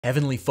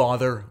Heavenly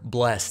Father,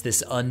 bless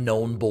this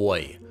unknown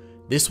boy.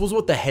 This was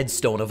what the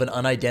headstone of an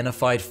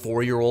unidentified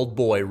 4-year-old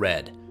boy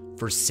read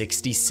for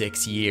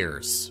 66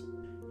 years.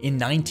 In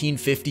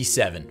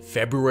 1957,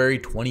 February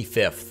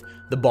 25th,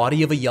 the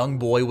body of a young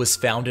boy was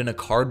found in a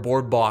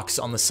cardboard box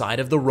on the side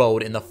of the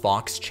road in the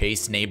Fox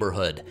Chase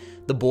neighborhood.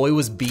 The boy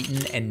was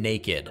beaten and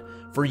naked.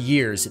 For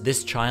years,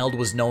 this child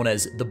was known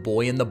as the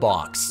boy in the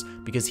box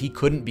because he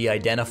couldn't be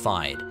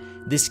identified.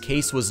 This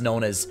case was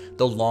known as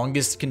the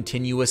longest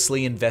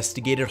continuously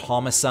investigated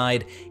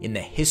homicide in the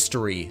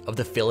history of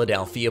the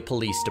Philadelphia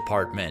Police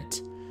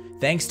Department.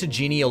 Thanks to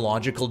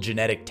genealogical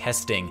genetic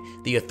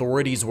testing, the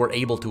authorities were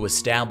able to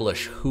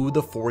establish who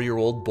the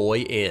 4-year-old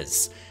boy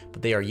is,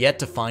 but they are yet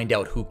to find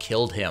out who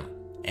killed him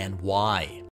and why.